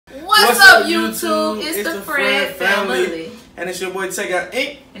What's up, YouTube? It's the FLINT family. And it's your boy TakeOut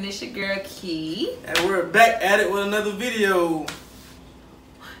Inc. And it's your girl Key. And we're back at it with another video.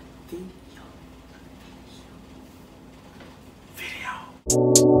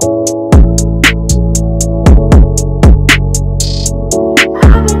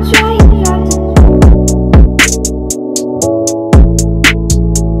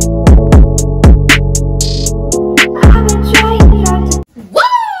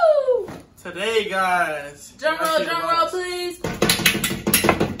 Today, guys. Drum roll, please.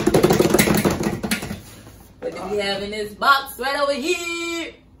 What do we have in this box right over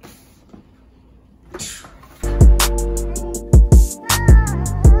here?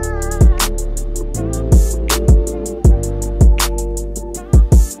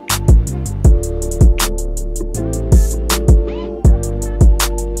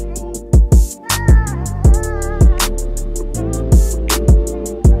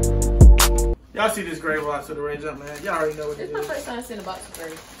 Y'all see this gray box with the red jump, man. Y'all already know what it is. It's my first time seeing a box of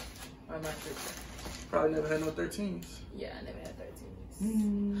gray on my picture. Probably never had no 13s. Yeah, I never had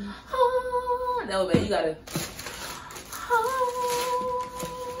 13s. No, man, you gotta.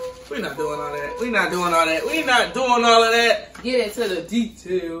 We're not doing all that. We're not doing all that. We're not doing all of that. Get into the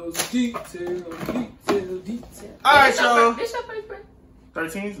details. All right, y'all. This your first birthday?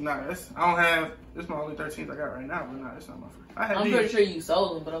 13s? Nah, this is my only 13s I got right now, but nah, it's not my first. I'm pretty sure you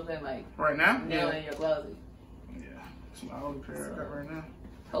sold them, but I'm saying like right now, now in your closet. Yeah, it's my only pair I got right now.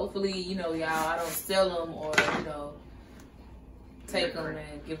 Hopefully, you know, y'all, I don't sell them or you know take them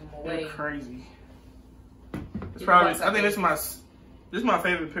and give them away. They're crazy. It's probably. I think this is my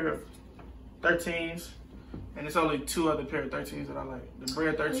favorite pair of 13s, and it's only two other pair of 13s that I like. The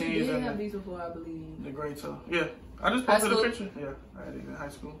red 13s you did and have these before, I believe. The gray toe. Yeah, I just posted a picture. Yeah, I had it in high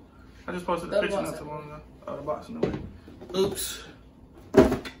school. I just posted a picture not too long ago of the box in the way. Oops.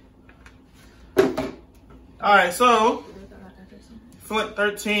 Alright, so FLINT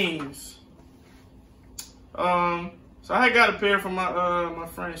 13s. So I had got a pair from my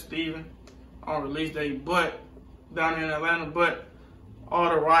friend Steven on release day, but down in Atlanta, but all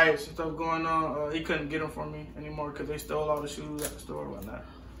the riots and stuff going on, he couldn't get them for me anymore because they stole all the shoes at the store and whatnot.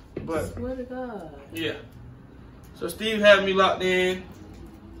 But swear to God. Yeah. So Steve had me locked in,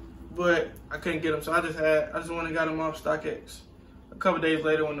 but I couldn't get them, so I just went and got them off STOCKX a couple days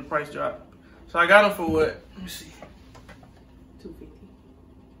later when the price dropped. So I got them for what? Let me see. $250.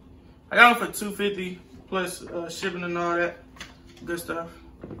 I got them for $250 plus shipping and all that good stuff.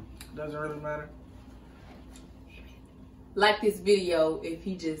 Doesn't really matter. Like this video if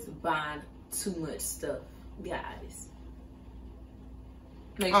he just buying too much stuff, guys.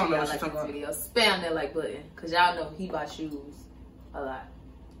 Make sure y'all like this video. Spam that like button, cause y'all know he buy shoes a lot.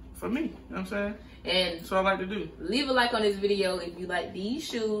 For me, you know what I'm saying? And that's what I like to do. Leave a like on this video if you like these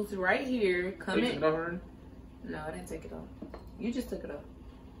shoes right here. Comment. Take it off already? No, I didn't take it off. You just took it off.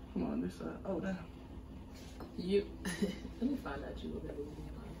 Come on, this side. Oh, damn. You. Let me find out you.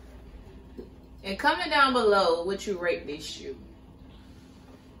 And comment down below what you rate this shoe.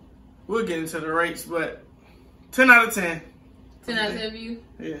 We'll get into the rates, but 10 out of 10. 10 out of 10 for you?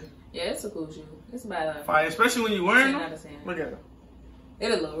 Yeah. Yeah, it's a cool shoe. It's about fire, especially when you're wearing 10 them. Out of 10. Look at it.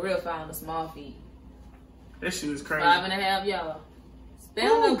 It'll look real fine on the small feet. This shoe is crazy. 5.5, y'all.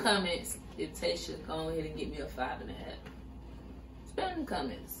 Spam them comments if Tasha go ahead and get me a 5.5. Spam them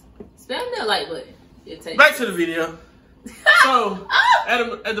comments. Spam that like button. Back to the video. So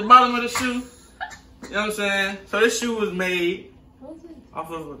at the bottom of the shoe, you know what I'm saying? So this shoe was made off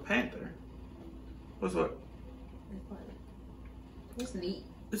of a panther. What's what? It's neat.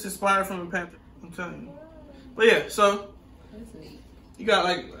 It's inspired from a panther. I'm telling you. But yeah, so that's neat. You got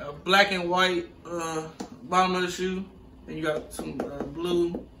like a black and white bottom of the shoe, and you got some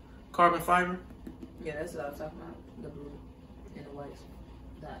blue carbon fiber. Yeah, that's what I was talking about. The blue and the white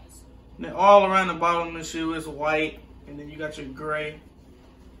dots. And then all around the bottom of the shoe is white, and then you got your gray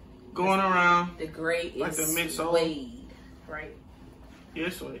going around. The gray is like the midsole, suede, right? Yeah,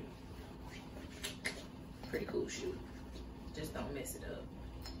 it's suede. Pretty cool shoe. Just don't mess it up.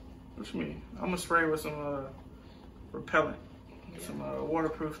 What you mean? I'm gonna spray with some repellent, some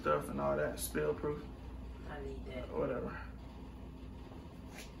waterproof stuff and all that, spill proof. I need that. Whatever.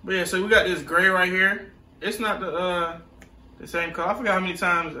 But yeah, so we got this gray right here. It's not the same color. I forgot how many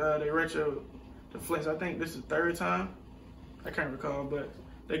times they retro the FLINTs. I think this is the third time. I can't recall, but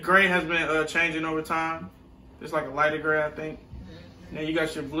the gray has been changing over time. It's like a lighter gray, I think. And then you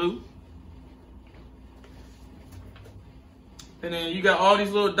got your blue. And then you got all these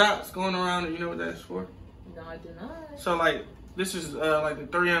little dots going around it. You know what that's for? No, I do not. So like, this is like the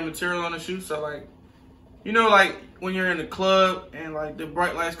 3M material on the shoe. So like, You know, like when you're in the club and like the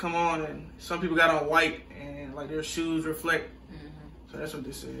bright lights come on and some people got on white and like their shoes reflect. So that's what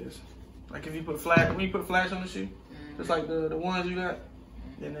this is. Like if you put flash, when you put flash on the shoe, just like the ones you got,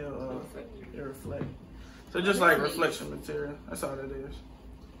 then they'll reflect. So just like reflection material. That's all that is.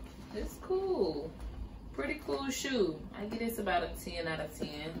 It's cool. Pretty cool shoe. I give this about a 10 out of 10.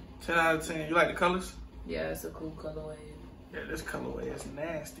 10 out of 10. You like the colors? Yeah, it's a cool colorway. Yeah, this colorway is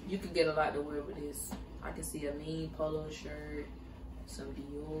nasty. You can get a lot to wear with this. I can see a mean polo shirt, some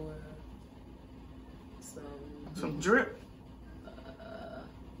Dior, some drip.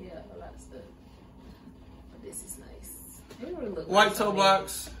 Yeah, a lot of stuff. But this is nice. It really look White nice toe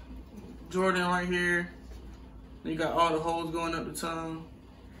box, Jordan right here. Then you got all the holes going up the tongue.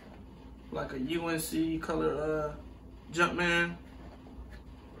 Like a UNC color Jumpman.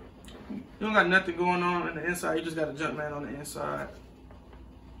 You don't got nothing going on in the inside. You just got a Jumpman on the inside.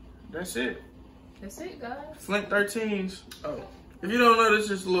 That's it. That's it, guys. FLINT 13s. Oh, if you don't know, this is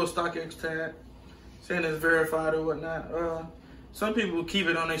just a little STOCKX tag saying it's verified or whatnot. Some people keep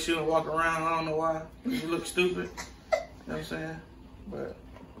it on their shoe and walk around. I don't know why. You look stupid. You know what I'm saying? But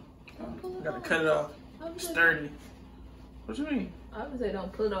got to cut it off. It's sturdy. What you mean? I would say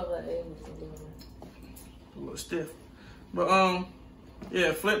don't put over the edges a little stiff. But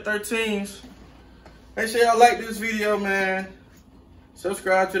yeah, FLINT 13s. Make sure y'all like this video, man.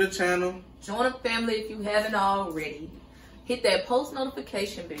 Subscribe to the channel. Join the family if you haven't already. Hit that post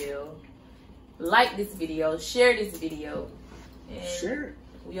notification bell. Like this video. Share this video. And share it.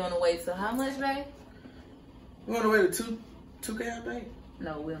 We on the way to how much, babe? We on the way to 2K, I think.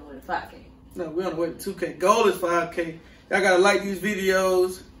 No, we on the way to 5K. No, we on the way to 2K. Goal is 5K. Y'all gotta like these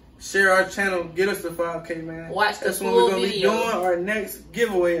videos, share our channel, get us to 5K, man. Watch the That's full when we're gonna video. be doing our next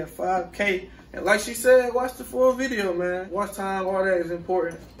giveaway at 5K. And like she said, watch the full video, man. Watch time, all that is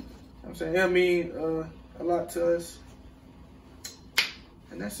important. You know what I'm saying? It'll mean a lot to us.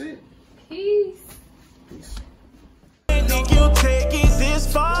 And that's it. Peace.